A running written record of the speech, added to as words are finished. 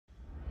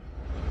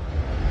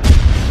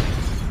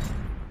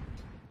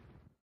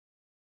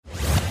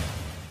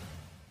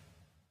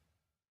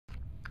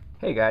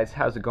Hey guys,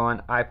 how's it going?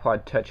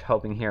 iPod Touch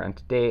helping here, and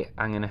today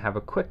I'm going to have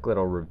a quick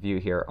little review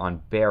here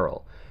on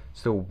Barrel.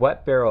 So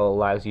what Barrel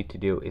allows you to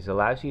do is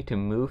allows you to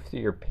move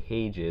through your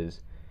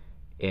pages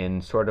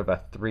in sort of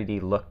a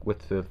 3D look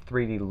with the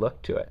 3D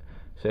look to it.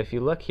 So if you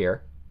look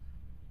here,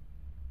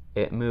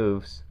 it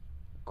moves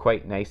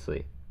quite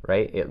nicely,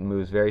 right? It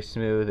moves very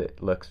smooth,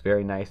 it looks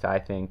very nice, I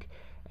think,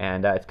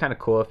 and it's kind of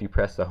cool if you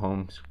press the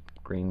home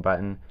screen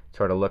button. It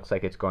sort of looks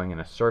like it's going in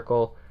a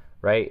circle,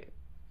 right?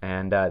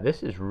 And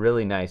this is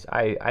really nice.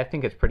 I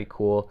think it's pretty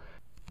cool.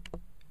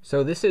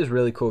 So this is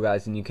really cool,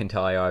 guys, and you can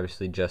tell I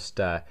obviously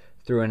just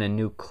threw in a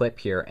new clip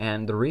here.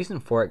 And the reason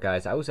for it,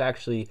 guys, I was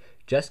actually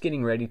just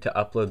getting ready to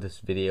upload this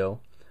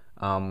video.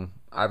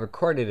 I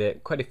recorded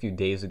it quite a few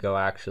days ago,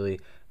 actually,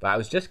 but I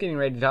was just getting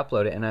ready to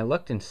upload it, and I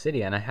looked in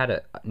Cydia, and I had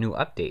a new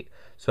update.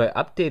 So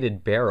I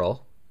updated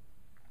Barrel,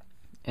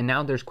 and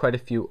now there's quite a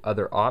few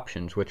other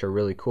options, which are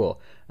really cool.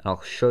 And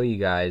I'll show you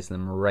guys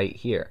them right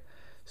here.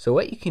 So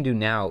what you can do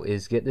now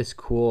is get this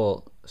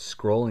cool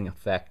scrolling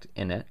effect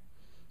in it,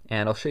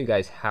 and I'll show you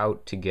guys how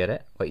to get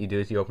it. What you do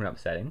is you open up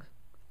settings,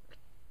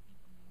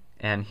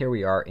 and here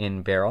we are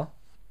in Barrel,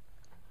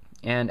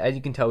 and as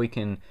you can tell, we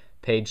can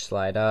page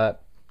slide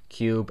up,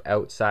 cube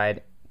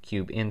outside,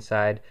 cube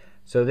inside.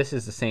 So this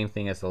is the same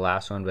thing as the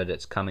last one, but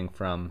it's coming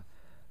from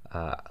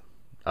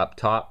up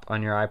top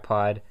on your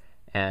iPod,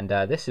 and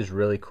this is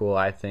really cool.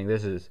 I think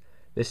this is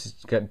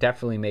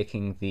definitely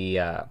making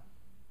the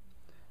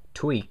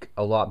tweak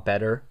a lot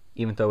better,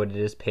 even though it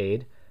is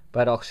paid.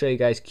 But I'll show you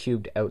guys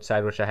cubed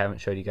outside, which I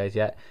haven't showed you guys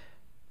yet,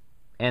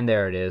 and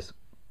there it is.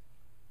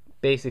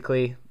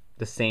 Basically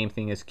the same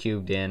thing as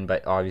cubed in,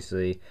 but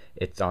obviously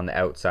it's on the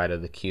outside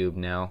of the cube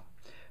now.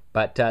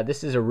 But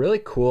this is a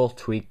really cool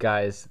tweak,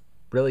 guys.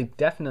 Really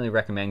definitely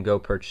recommend go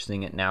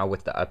purchasing it now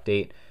with the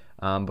update.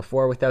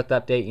 Before, without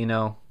the update, you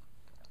know,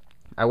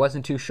 I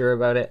wasn't too sure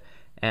about it,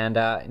 and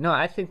no,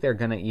 I think they're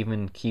gonna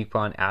even keep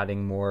on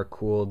adding more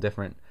cool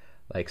different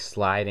like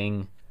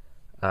sliding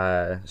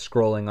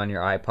scrolling on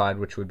your iPod,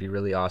 which would be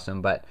really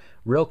awesome. But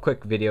real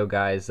quick video,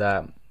 guys,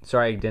 sorry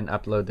I didn't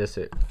upload this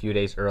a few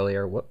days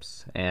earlier,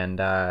 whoops. And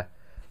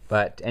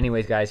but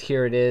anyways, guys,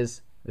 here it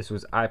is. This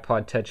was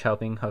iPod Touch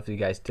helping. Hopefully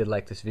you guys did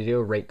like this video.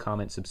 Rate,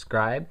 comment,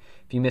 subscribe.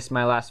 If you missed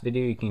my last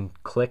video, you can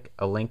click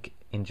a link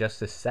in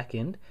just a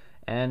second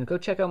and go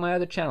check out my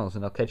other channels,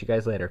 and I'll catch you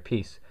guys later.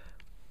 Peace.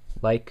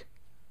 Like,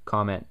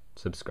 comment,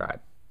 subscribe.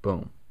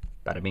 Boom.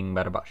 Bada bing,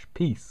 bada bosh.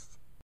 Peace.